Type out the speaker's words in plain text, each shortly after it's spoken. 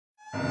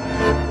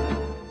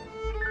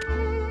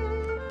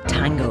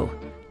Tango,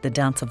 the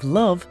dance of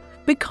love,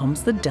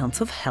 becomes the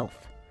dance of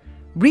health.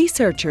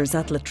 Researchers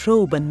at La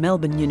Trobe and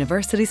Melbourne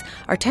universities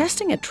are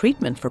testing a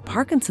treatment for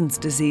Parkinson's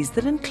disease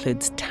that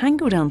includes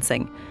tango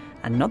dancing.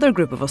 Another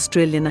group of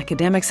Australian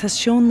academics has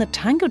shown that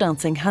tango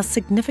dancing has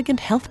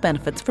significant health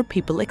benefits for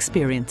people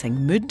experiencing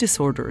mood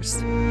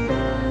disorders.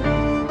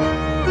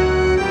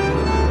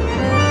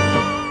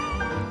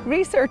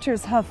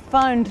 Researchers have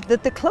found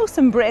that the close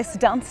embrace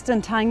danced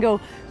in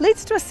tango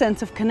leads to a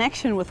sense of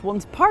connection with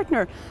one's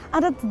partner,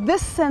 and it's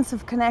this sense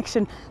of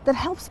connection that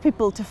helps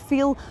people to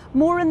feel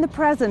more in the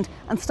present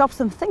and stops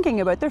them thinking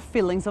about their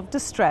feelings of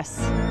distress.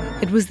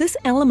 It was this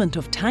element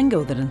of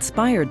tango that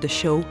inspired the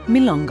show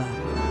Milonga.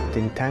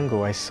 In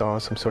tango I saw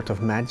some sort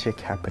of magic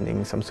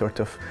happening, some sort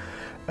of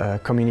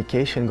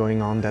communication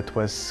going on that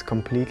was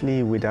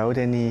completely without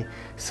any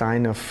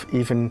sign of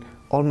even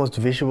almost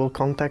visual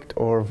contact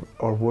or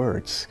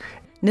words.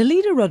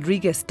 Nelida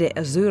Rodriguez de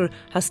Azur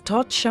has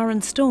taught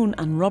Sharon Stone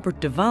and Robert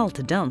Duvall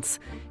to dance.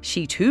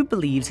 She too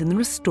believes in the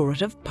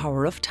restorative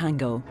power of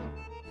tango.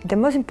 The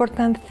most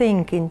important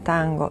thing in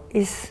tango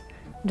is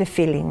the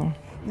feeling.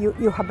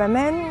 You have a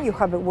man, you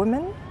have a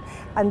woman,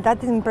 and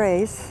that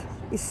embrace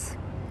is,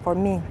 for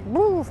me,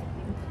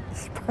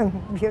 it's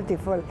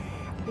beautiful.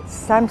 It's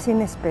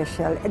something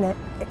special, and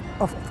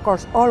of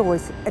course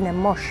always an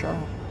emotion.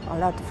 A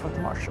lot of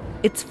emotion.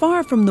 It's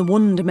far from the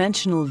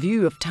one-dimensional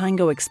view of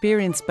tango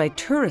experienced by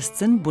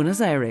tourists in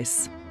Buenos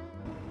Aires.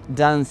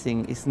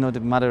 Dancing is not a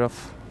matter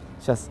of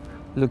just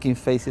looking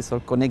faces or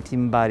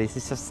connecting bodies,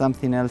 it's just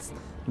something else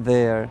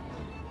there.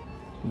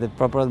 The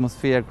proper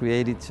atmosphere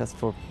created just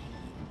for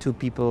two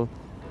people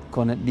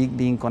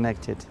being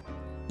connected.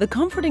 The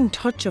comforting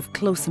touch of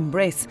close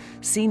embrace,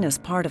 seen as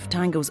part of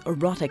tango's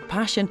erotic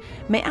passion,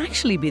 may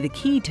actually be the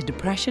key to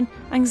depression,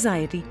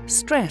 anxiety,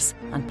 stress,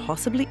 and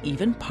possibly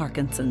even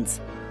Parkinson's.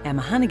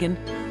 Emma Hannigan,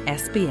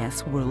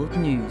 SBS World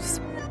News.